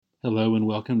Hello and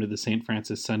welcome to the St.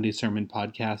 Francis Sunday Sermon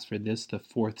Podcast for the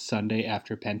fourth Sunday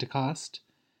after Pentecost.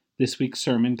 This week's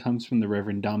sermon comes from the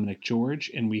Reverend Dominic George,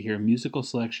 and we hear musical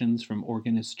selections from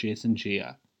organist Jason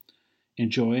Gia.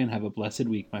 Enjoy and have a blessed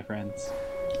week, my friends.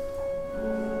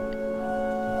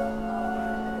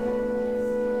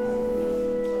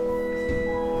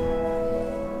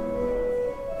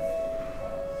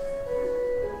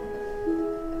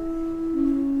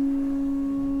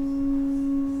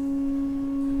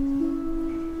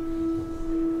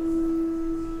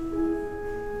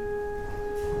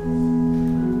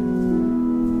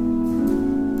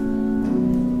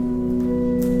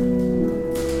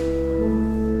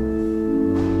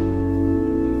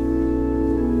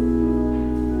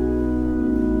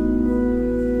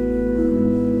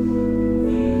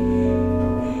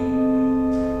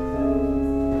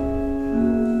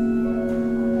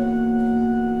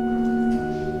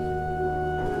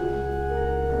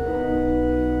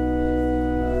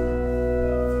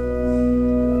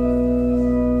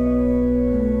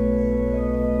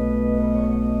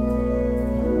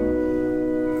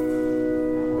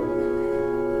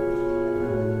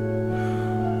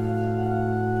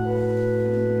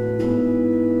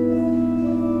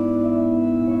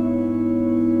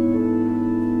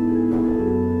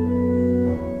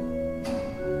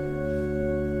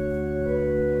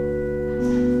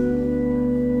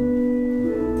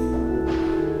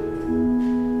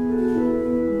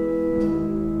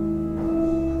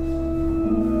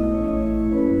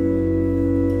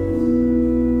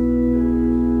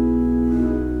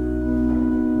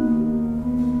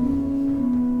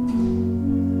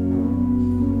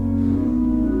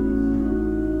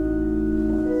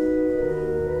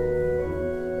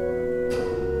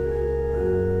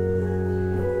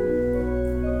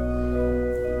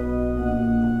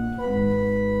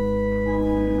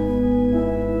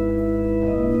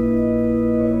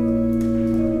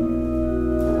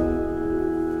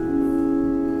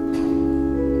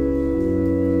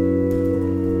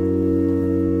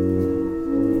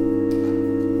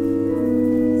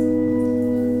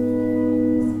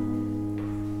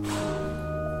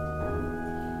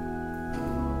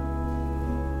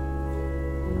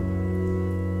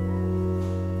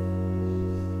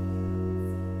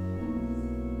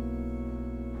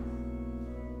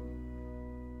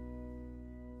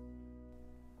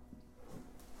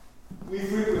 We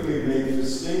frequently make a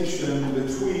distinction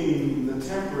between the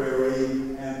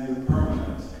temporary and the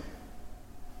permanent.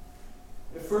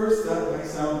 At first, that may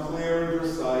sound clear and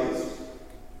precise.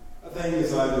 A thing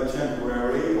is either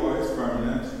temporary or it's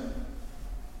permanent,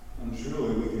 and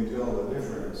surely we can tell the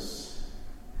difference.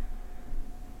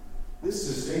 This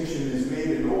distinction is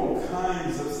made in all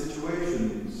kinds of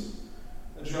situations.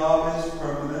 A job is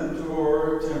permanent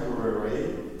or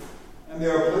temporary, and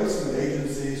there are placement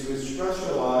agencies which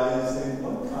specialize in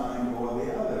one kind or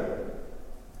the other.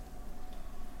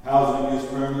 Housing is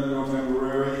permanent or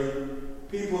temporary.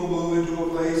 People move into a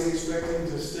place expecting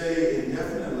to stay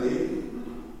indefinitely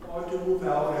or to move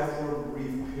out after a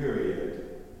brief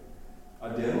period. A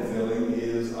dental filling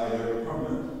is either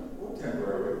permanent or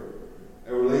temporary.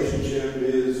 A relationship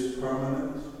is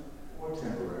permanent or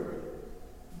temporary.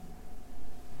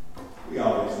 We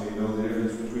obviously know the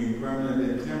difference between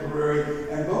permanent and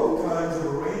temporary, and both kinds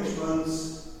of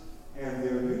arrangements have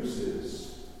their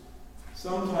uses.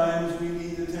 Sometimes we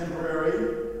need the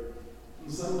temporary,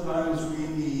 and sometimes we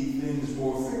need things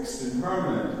more fixed and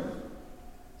permanent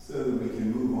so that we can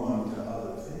move on to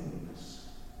other things.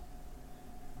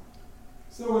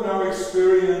 So in our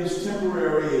experience,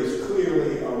 temporary is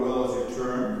clearly a relative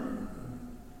term.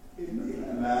 It may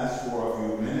last for a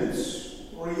few minutes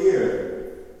or a year.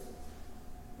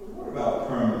 But what about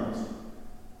permanent?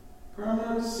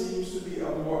 Permanent seems to be a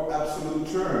more absolute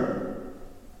term.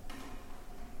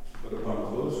 But upon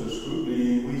closer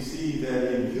scrutiny, we see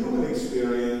that in human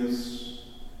experience,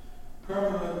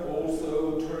 permanent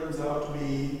also turns out to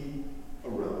be a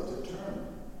relative term.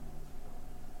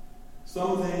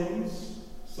 Some things,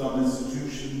 some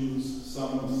institutions,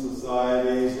 some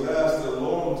societies last a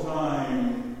long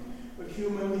time, but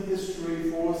human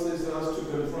history forces us to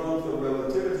confront the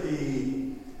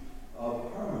relativity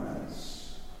of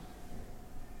permanence.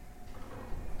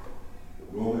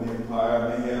 The Roman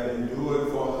Empire may have endured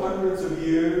for hundreds of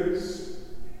years,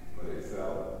 but it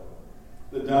fell.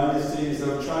 The dynasties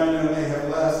of China may have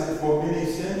lasted for many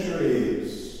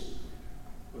centuries,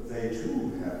 but they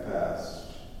too have passed.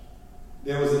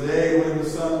 There was a day when the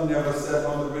sun never set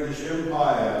on the British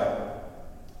Empire,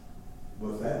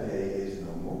 but that day is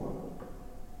no more.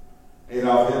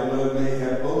 Adolf Hitler may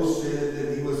have boasted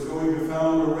that he was going to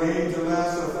found a reign to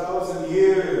last 1,000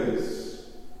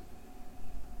 years.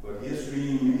 But his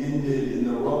dream ended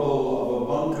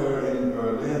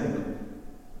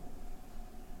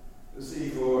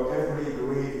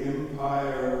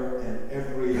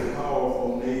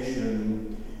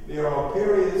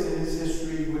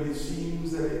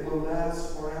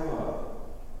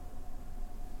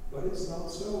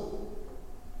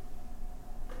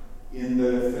In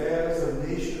the affairs of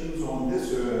nations on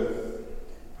this earth,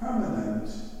 permanent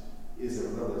is a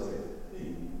relative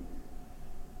thing.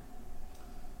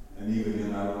 And even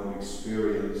in our own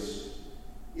experience,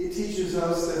 it teaches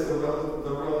us that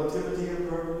the relativity of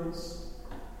permanence,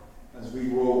 as we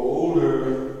grow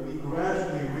older, we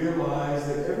gradually realize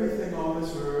that everything on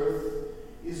this earth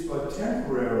is but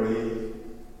temporary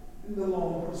in the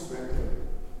long perspective.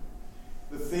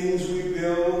 The things we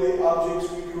build, the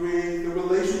objects we create, the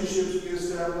relationships we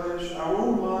establish, our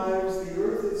own lives, the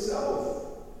earth itself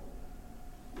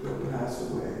will pass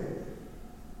away.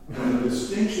 And the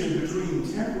distinction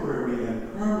between temporary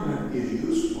and permanent is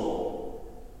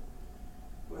useful.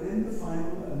 But in the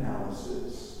final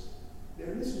analysis,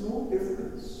 there is no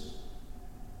difference.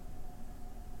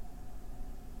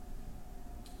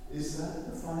 Is that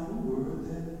the final word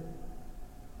then?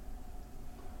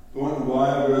 Thornton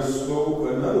Wilder spoke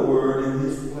another word in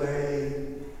his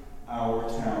play, Our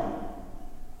Town.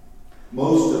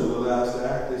 Most of the last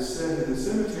act is set in the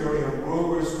cemetery of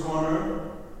Grover's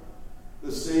Corner.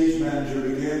 The stage manager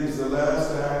begins the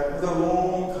last act with a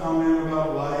long comment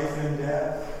about life and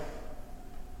death.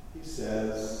 He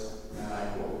says, and I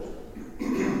quote,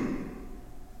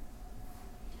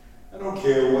 "I don't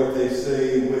care what they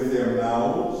say with their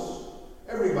mouths.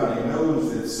 Everybody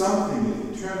knows that something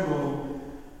is eternal.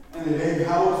 And it ain't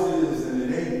houses, and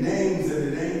it ain't names, and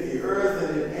it ain't the earth,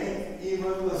 and it ain't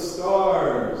even the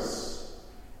stars.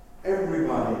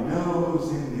 Everybody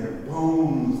knows in their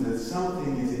bones that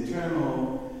something is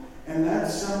eternal, and that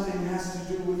something has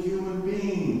to do with human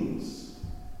beings.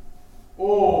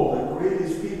 All the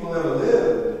greatest people ever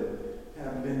lived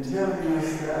have been telling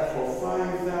us that for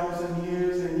 5,000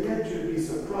 years, and yet you'd be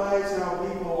surprised how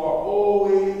people are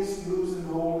always losing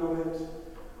hold of it.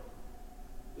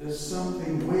 There's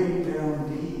something way down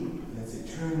deep that's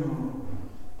eternal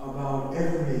about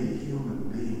every human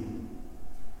being."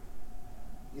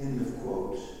 End of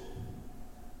quote.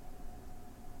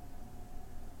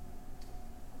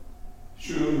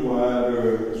 Surely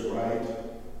Wilder is right.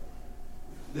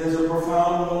 There's a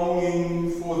profound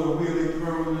longing for the really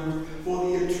permanent, for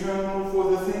the eternal, for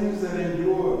the things that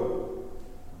endure.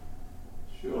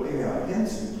 Surely there are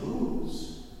hints and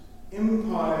clues.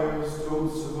 Empires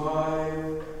don't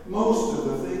survive. Most of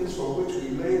the things for which we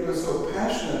labor so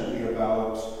passionately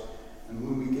about, and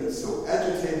when we get so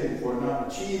agitated for not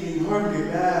achieving, hardly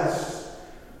last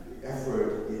the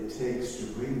effort it takes to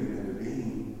bring them into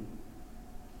being.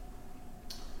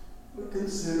 But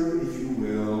consider, if you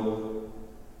will,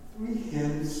 3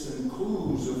 hints and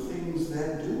clues of things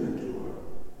that do endure.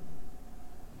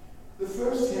 The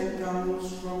first hint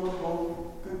comes from a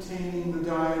book containing the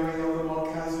diary of the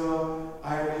Marquesa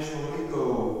Irish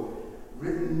Origo,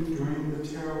 written during the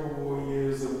terrible war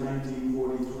years of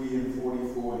 1943 and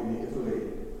 44 in Italy.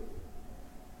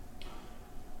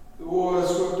 The war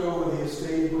swept over the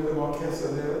estate where the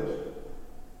Marquesa lived,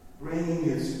 bringing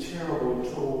its terrible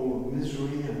toll of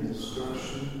misery and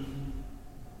destruction.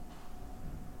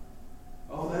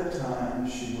 Of that time,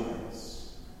 she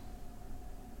writes,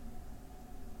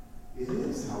 "It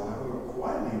is, however,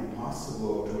 quite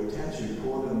impossible to attach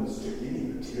importance to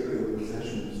any material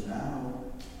possessions now.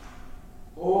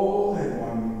 All that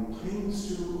one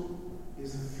clings to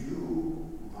is a few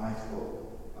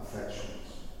vital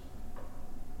affections."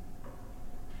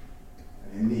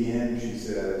 And in the end, she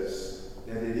says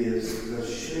that it is the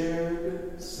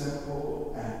shared,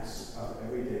 simple acts of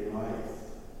everyday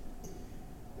life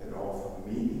that offer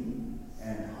meaning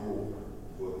and hope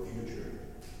for the future.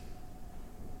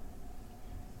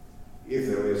 If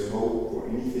there is hope for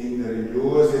anything that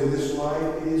endures in this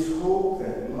life, it is hope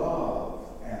that love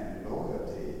and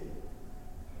loyalty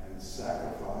and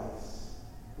sacrifice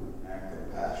and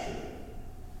compassion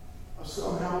are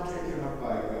somehow taken up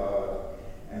by God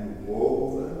and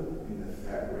woven in the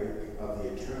fabric of the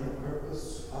eternal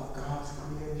purpose of God's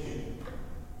creation.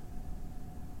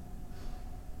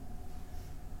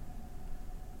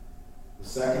 The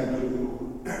second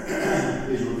clue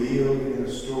is revealed in a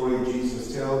story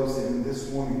Jesus tells in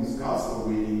this morning's gospel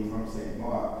reading from St.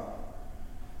 Mark,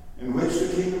 in which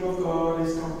the kingdom of God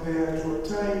is compared to a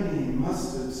tiny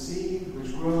mustard seed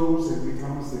which grows and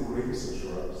becomes the greatest of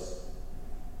shrubs.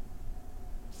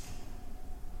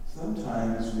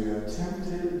 Sometimes we are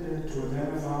tempted to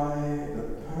identify the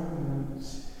permanent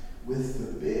with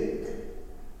the big.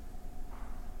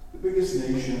 The biggest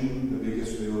nation, the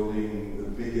biggest building, the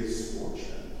biggest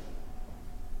fortune.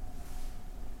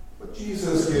 But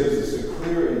Jesus gives us a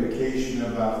clear indication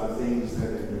about the things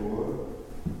that endure.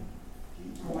 He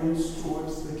points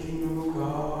towards the kingdom of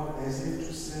God as if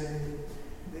to say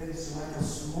that it's like a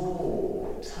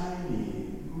small,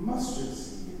 tiny mustard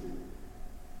seed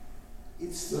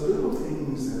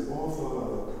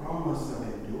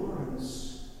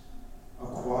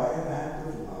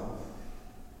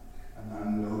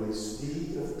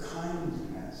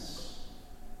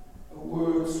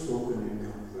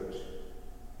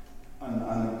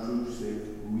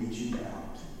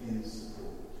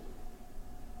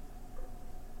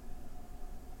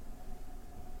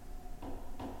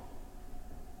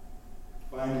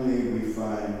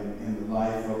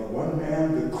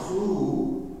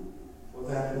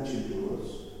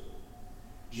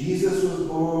Jesus was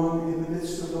born in the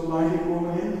midst of the mighty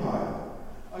Roman Empire,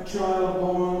 a child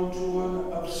born to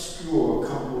an obscure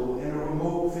couple in a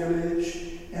remote village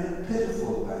in a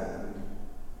pitiful land.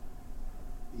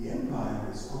 The empire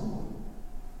is gone.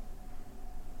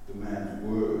 The man's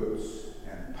words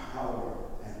and power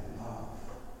and love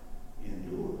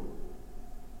endure.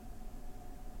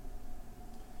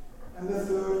 And the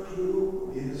third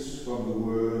clue is from the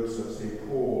words of St.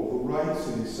 Paul, who writes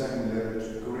in his second letter to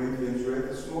the Corinthians read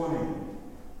this morning.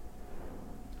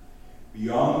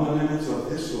 Beyond the limits of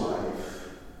this life,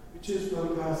 which is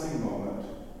but a passing moment,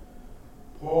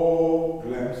 Paul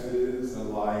glimpses a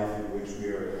life in which we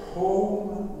are at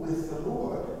home with the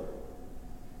Lord.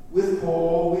 With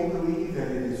Paul, we believe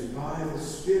that it is by the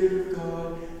Spirit of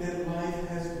God that life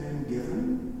has been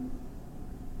given,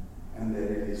 and that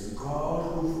it is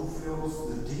God who fulfills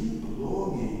the deep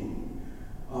longing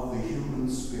of the human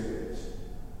spirit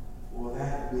for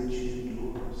that which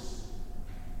endures.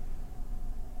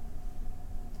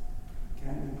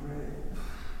 Can we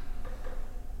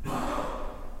pray?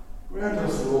 Grant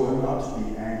us, Lord, not to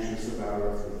be anxious about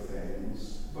earthly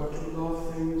things, but to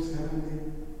love things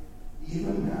heavenly,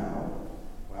 even now,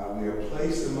 while we are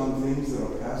placed among things that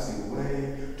are passing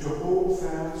away, to hold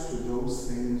fast to those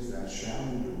things that shall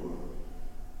endure,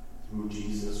 through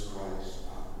Jesus Christ